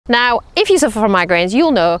Now, if you suffer from migraines,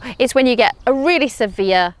 you'll know it's when you get a really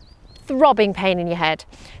severe throbbing pain in your head.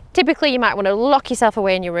 Typically, you might want to lock yourself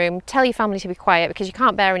away in your room, tell your family to be quiet because you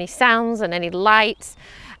can't bear any sounds and any lights,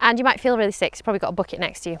 and you might feel really sick. So you've probably got a bucket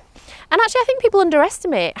next to you. And actually, I think people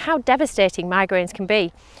underestimate how devastating migraines can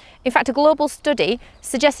be. In fact, a global study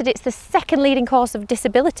suggested it's the second leading cause of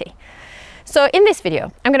disability. So in this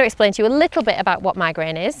video, I'm going to explain to you a little bit about what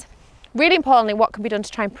migraine is, really importantly, what can be done to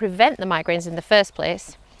try and prevent the migraines in the first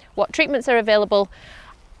place, what treatments are available,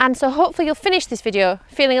 and so hopefully you'll finish this video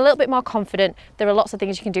feeling a little bit more confident. There are lots of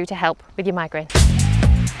things you can do to help with your migraine.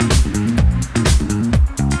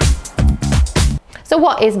 So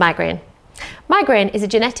what is migraine? Migraine is a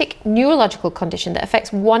genetic neurological condition that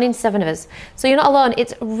affects 1 in 7 of us. So you're not alone,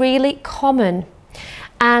 it's really common.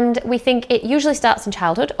 And we think it usually starts in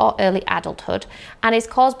childhood or early adulthood and is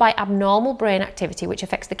caused by abnormal brain activity which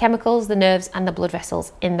affects the chemicals, the nerves and the blood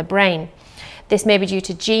vessels in the brain. This may be due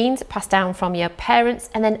to genes passed down from your parents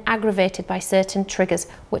and then aggravated by certain triggers,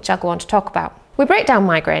 which I'll go on to talk about. We break down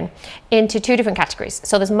migraine into 2 different categories.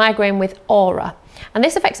 So there's migraine with aura, and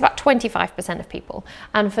this affects about 25% of people.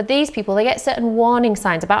 And for these people, they get certain warning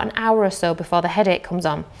signs about an hour or so before the headache comes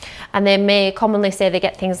on. And they may commonly say they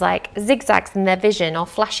get things like zigzags in their vision or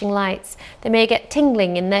flashing lights. They may get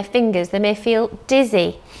tingling in their fingers. They may feel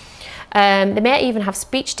dizzy. They may even have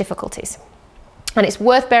speech difficulties. And it's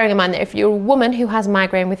worth bearing in mind that if you're a woman who has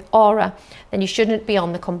migraine with aura, then you shouldn't be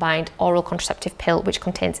on the combined oral contraceptive pill, which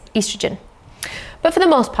contains estrogen. But for the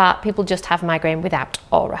most part, people just have migraine without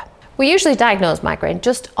aura. We usually diagnose migraine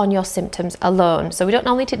just on your symptoms alone, so we don't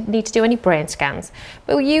normally need to do any brain scans,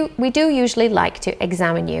 but we do usually like to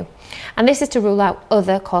examine you. And this is to rule out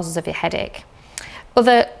other causes of your headache.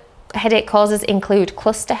 Other headache causes include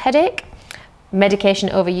cluster headache, medication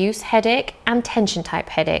overuse headache and tension type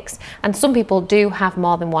headaches, and some people do have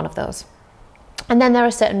more than one of those. And then there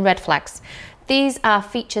are certain red flags. These are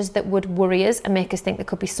features that would worry us and make us think there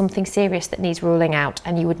could be something serious that needs ruling out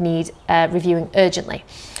and you would need reviewing urgently.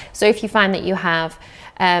 So if you find that you have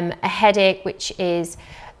a headache which is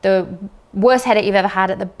the worst headache you've ever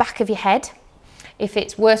had at the back of your head, if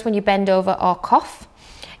it's worse when you bend over or cough,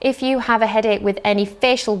 if you have a headache with any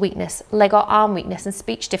facial weakness, leg or arm weakness and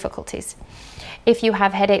speech difficulties, if you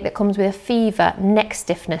have headache that comes with a fever, neck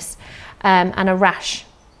stiffness and a rash,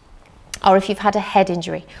 or if you've had a head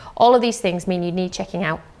injury, all of these things mean you need checking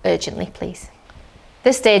out urgently, please.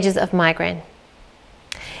 The stages of migraine.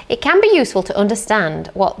 It can be useful to understand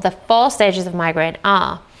what the 4 stages of migraine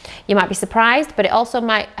are. You might be surprised, but it also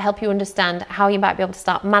might help you understand how you might be able to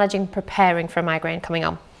start managing, preparing for a migraine coming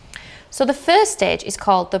on. So the first stage is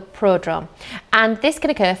called the prodrome, and this can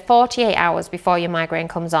occur 48 hours before your migraine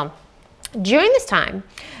comes on. During this time,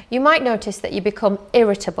 you might notice that you become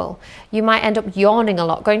irritable. You might end up yawning a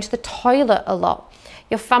lot, going to the toilet a lot.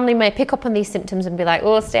 Your family may pick up on these symptoms and be like,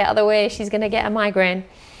 oh, stay out of the way, she's going to get a migraine.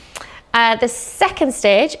 The second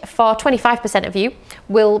stage, for 25% of you,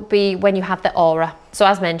 will be when you have the aura. So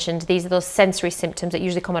as mentioned, these are those sensory symptoms that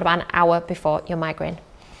usually come at about an hour before your migraine.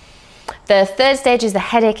 The third stage is the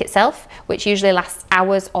headache itself, which usually lasts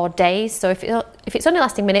hours or days. So if it's only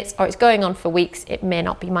lasting minutes or it's going on for weeks, it may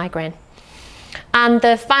not be migraine. And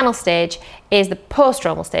the final stage is the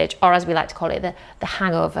post-stromal stage, or as we like to call it, the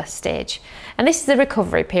hangover stage. And this is the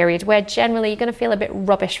recovery period where generally you're going to feel a bit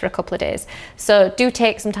rubbish for a couple of days. So do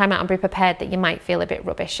take some time out and be prepared that you might feel a bit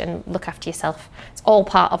rubbish and look after yourself. It's all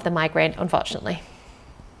part of the migraine, unfortunately.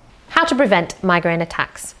 How to prevent migraine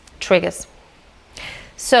attacks. Triggers.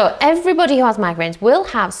 So everybody who has migraines will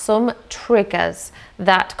have some triggers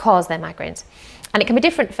that cause their migraines. And it can be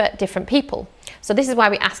different for different people. So this is why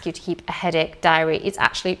we ask you to keep a headache diary. It's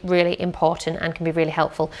actually really important and can be really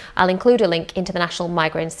helpful. I'll include a link into the National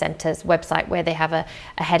Migraine Centre's website where they have a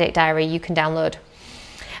headache diary you can download.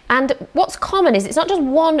 And what's common is it's not just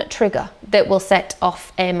one trigger that will set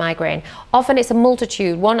off a migraine. Often it's a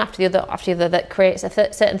multitude, one after the other, that creates a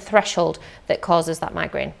certain threshold that causes that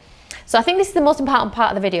migraine. So I think this is the most important part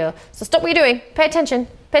of the video. So stop what you're doing, pay attention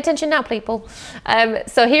now, people.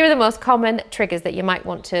 So here are the most common triggers that you might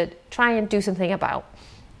want to try and do something about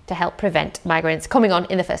to help prevent migraines coming on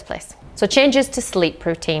in the first place. So changes to sleep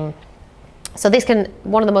routine. So this can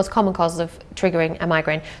one of the most common causes of triggering a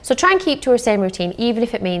migraine. So try and keep to a same routine, even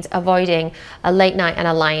if it means avoiding a late night and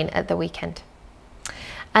a lie-in at the weekend.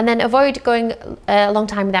 And then avoid going a long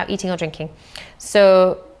time without eating or drinking.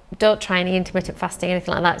 So don't try any intermittent fasting,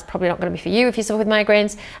 anything like that. It's probably not going to be for you if you suffer with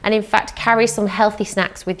migraines. And in fact, carry some healthy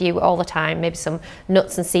snacks with you all the time, maybe some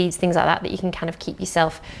nuts and seeds, things like that you can kind of keep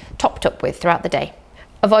yourself topped up with throughout the day.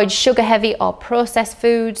 Avoid sugar heavy or processed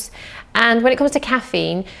foods. And when it comes to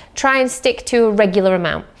caffeine, try and stick to a regular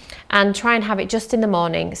amount. and try and have it just in the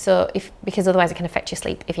morning, because otherwise it can affect your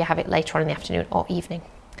sleep if you have it later on in the afternoon or evening.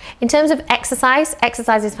 In terms of exercise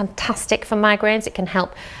is fantastic for migraines. It can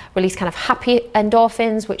help release kind of happy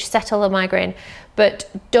endorphins which settle a migraine, but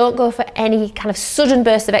don't go for any kind of sudden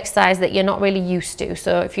burst of exercise that you're not really used to.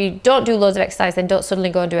 So if you don't do loads of exercise, then don't suddenly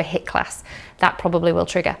go and do a HIIT class. That probably will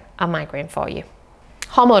trigger a migraine for you.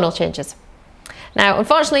 Hormonal changes. Now,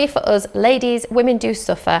 unfortunately for us ladies, women do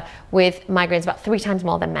suffer with migraines about 3 times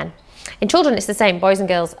more than men. In children, it's the same, boys and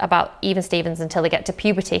girls about even Stevens until they get to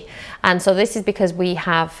puberty. And so this is because we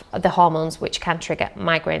have the hormones which can trigger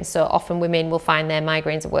migraines. So often women will find their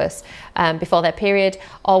migraines are worse before their period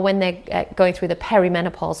or when they're going through the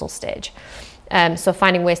perimenopausal stage. So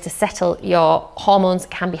finding ways to settle your hormones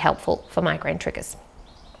can be helpful for migraine triggers.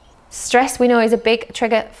 Stress, we know, is a big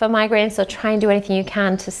trigger for migraine, so try and do anything you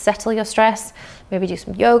can to settle your stress. Maybe do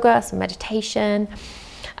some yoga, some meditation.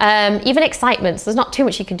 Even excitement, so there's not too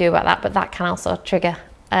much you can do about that, but that can also trigger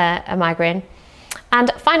a migraine.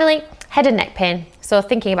 And finally, head and neck pain. So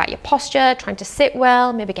thinking about your posture, trying to sit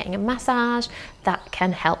well, maybe getting a massage, that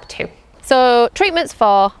can help too. So treatments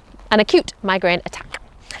for an acute migraine attack.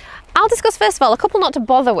 I'll discuss first of all a couple not to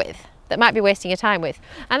bother with that might be wasting your time with,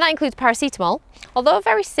 and that includes paracetamol. Although a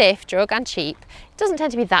very safe drug and cheap, it doesn't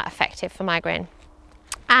tend to be that effective for migraine.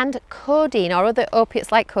 And codeine or other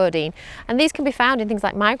opiates like codeine, and these can be found in things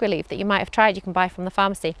like MigraRelief that you might have tried, you can buy from the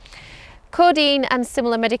pharmacy. Codeine and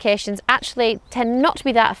similar medications actually tend not to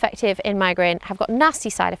be that effective in migraine, have got nasty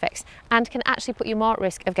side effects, and can actually put you more at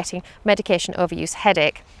risk of getting medication overuse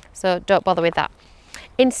headache, so don't bother with that.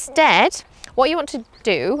 Instead, what you want to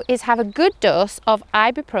do is have a good dose of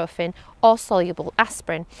ibuprofen or soluble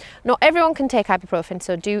aspirin. Not everyone can take ibuprofen,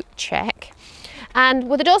 so do check. And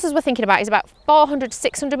well, the doses we're thinking about is about 400 to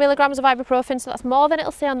 600 milligrams of ibuprofen, so that's more than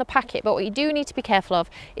it'll say on the packet, but what you do need to be careful of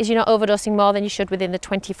is you're not overdosing more than you should within the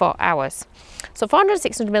 24 hours. So 400 to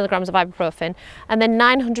 600 milligrams of ibuprofen and then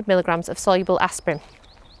 900 milligrams of soluble aspirin.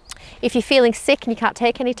 If you're feeling sick and you can't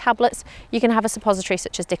take any tablets, you can have a suppository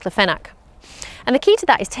such as diclofenac. And the key to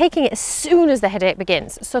that is taking it as soon as the headache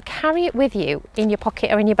begins. So carry it with you in your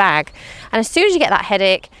pocket or in your bag. And as soon as you get that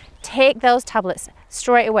headache, take those tablets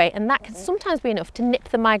straight away. And that can sometimes be enough to nip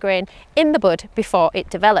the migraine in the bud before it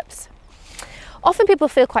develops. Often people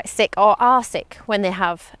feel quite sick or are sick when they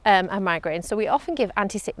have a migraine. So we often give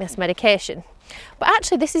anti-sickness medication. But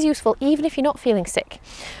actually this is useful even if you're not feeling sick.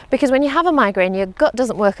 Because when you have a migraine, your gut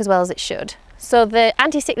doesn't work as well as it should. So the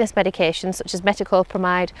anti-sickness medications such as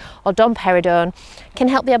metoclopramide or domperidone can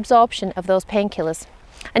help the absorption of those painkillers.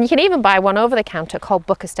 And you can even buy one over the counter called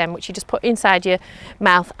Bucostem, which you just put inside your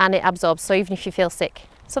mouth and it absorbs, so even if you feel sick.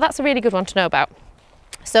 So that's a really good one to know about.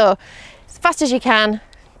 So as fast as you can,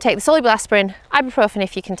 take the soluble aspirin, ibuprofen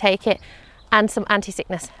if you can take it, and some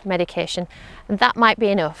anti-sickness medication. And that might be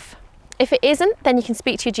enough. If it isn't, then you can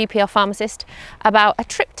speak to your GP or pharmacist about a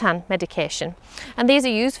triptan medication. And these are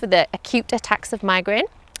used for the acute attacks of migraine,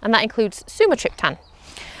 and that includes sumatriptan.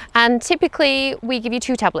 And typically we give you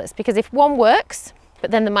 2 tablets, because if one works,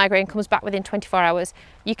 but then the migraine comes back within 24 hours,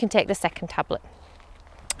 you can take the second tablet.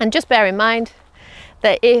 And just bear in mind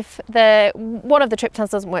that if one of the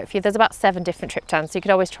triptans doesn't work for you, there's about 7 different triptans, so you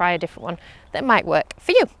could always try a different one that might work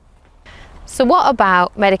for you. So what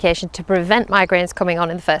about medication to prevent migraines coming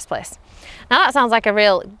on in the first place? Now that sounds like a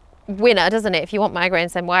real winner, doesn't it? If you want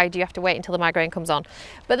migraines, then why do you have to wait until the migraine comes on?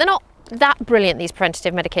 But they're not that brilliant, these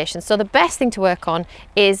preventative medications. So the best thing to work on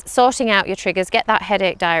is sorting out your triggers, get that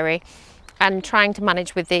headache diary, and trying to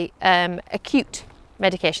manage with the acute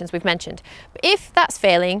medications we've mentioned. But if that's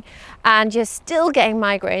failing and you're still getting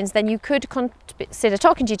migraines, then you could consider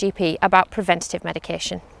talking to your GP about preventative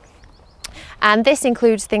medication. And this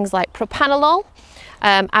includes things like propranolol,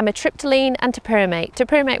 amitriptyline and topiramate.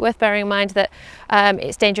 Topiramate, worth bearing in mind that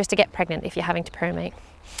it's dangerous to get pregnant if you're having topiramate.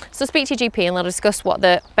 So speak to your GP and they'll discuss what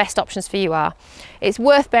the best options for you are. It's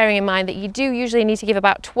worth bearing in mind that you do usually need to give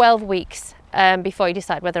about 12 weeks before you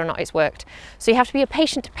decide whether or not it's worked. So you have to be a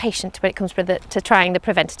patient when it comes to trying the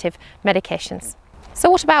preventative medications. So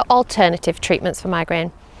what about alternative treatments for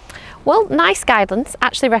migraine? Well, NICE guidelines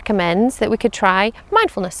actually recommends that we could try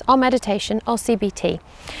mindfulness or meditation or CBT.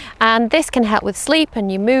 And this can help with sleep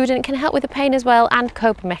and your mood, and it can help with the pain as well and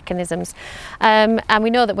coping mechanisms. And we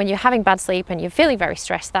know that when you're having bad sleep and you're feeling very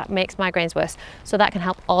stressed, that makes migraines worse. So that can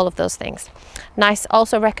help all of those things. NICE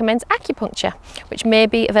also recommends acupuncture, which may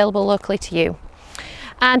be available locally to you.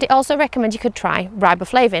 And it also recommends you could try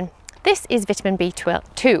riboflavin. This is vitamin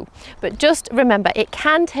B12, but just remember it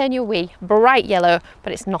can turn your wee bright yellow,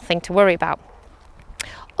 but it's nothing to worry about.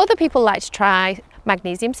 Other people like to try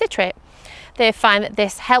magnesium citrate. They find that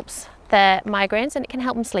this helps their migraines and it can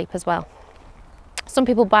help them sleep as well. Some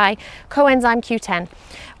people buy coenzyme Q10,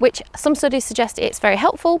 which some studies suggest it's very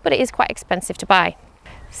helpful, but it is quite expensive to buy.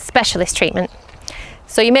 Specialist treatment.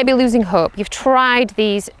 So you may be losing hope. You've tried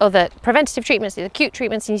these other preventative treatments, these acute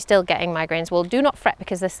treatments, and you're still getting migraines. Well, do not fret,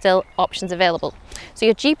 because there's still options available. So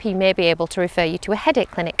your GP may be able to refer you to a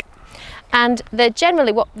headache clinic. And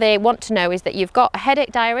generally what they want to know is that you've got a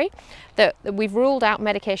headache diary, that we've ruled out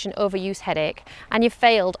medication overuse headache, and you've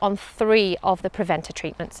failed on 3 of the preventer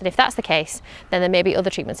treatments. And if that's the case, then there may be other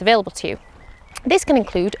treatments available to you. This can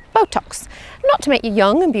include Botox, not to make you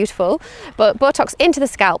young and beautiful, but Botox into the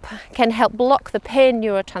scalp can help block the pain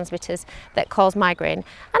neurotransmitters that cause migraine.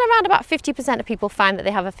 And around about 50% of people find that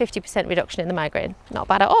they have a 50% reduction in the migraine. Not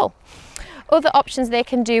bad at all. Other options, they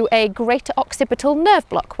can do a greater occipital nerve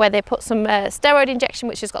block, where they put some steroid injection,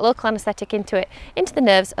 which has got local anaesthetic into it, into the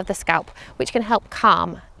nerves of the scalp, which can help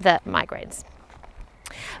calm the migraines.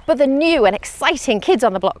 But the new and exciting kids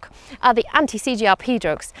on the block are the anti-CGRP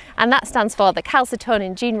drugs, and that stands for the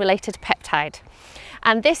calcitonin gene-related peptide.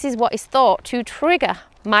 And this is what is thought to trigger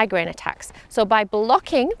migraine attacks. So by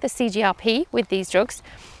blocking the CGRP with these drugs,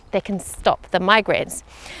 they can stop the migraines.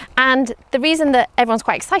 And the reason that everyone's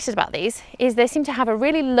quite excited about these is they seem to have a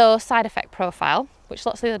really low side effect profile, which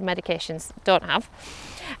lots of the other medications don't have,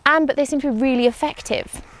 but they seem to be really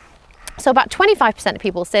effective. So about 25% of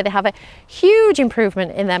people say they have a huge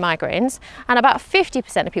improvement in their migraines, and about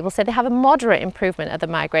 50% of people say they have a moderate improvement of the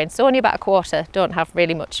migraines. So only about a quarter don't have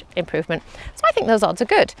really much improvement. So I think those odds are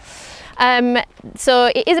good.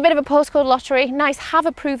 So it is a bit of a postcode lottery. NICE have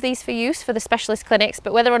approved these for use for the specialist clinics,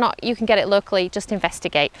 but whether or not you can get it locally, just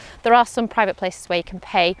investigate. There are some private places where you can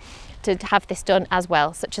pay to have this done as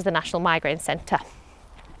well, such as the National Migraine Centre.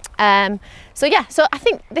 So I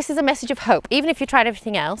think this is a message of hope. Even if you tried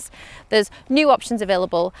everything else, there's new options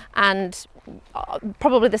available, and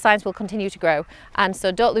probably the science will continue to grow. And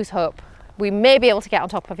so don't lose hope. We may be able to get on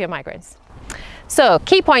top of your migraines. So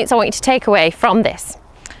key points I want you to take away from this.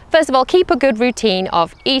 First of all, keep a good routine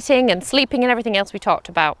of eating and sleeping and everything else we talked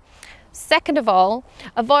about. Second of all,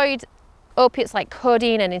 avoid opiates like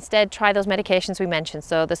codeine and instead try those medications we mentioned.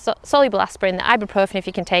 So the soluble aspirin, the ibuprofen if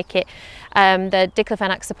you can take it, the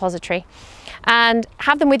diclofenac suppository, and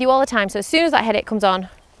have them with you all the time. So as soon as that headache comes on,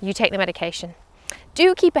 you take the medication.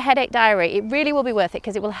 Do keep a headache diary. It really will be worth it,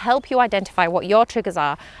 because it will help you identify what your triggers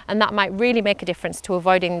are, and that might really make a difference to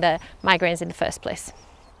avoiding the migraines in the first place.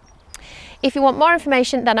 If you want more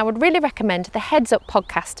information, then I would really recommend the Heads Up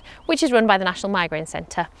podcast, which is run by the National Migraine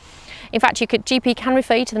Centre. In fact, GP can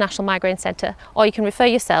refer you to the National Migraine Centre, or you can refer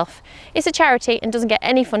yourself. It's a charity and doesn't get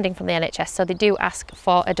any funding from the NHS, so they do ask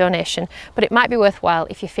for a donation, but it might be worthwhile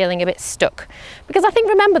if you're feeling a bit stuck. Because I think,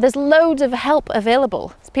 remember, there's loads of help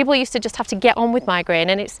available. People used to just have to get on with migraine,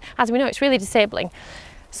 and it's, as we know, it's really disabling.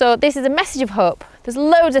 So this is a message of hope. There's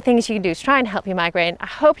loads of things you can do to try and help your migraine. I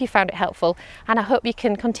hope you found it helpful, and I hope you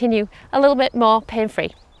can continue a little bit more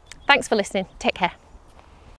pain-free. Thanks for listening. Take care.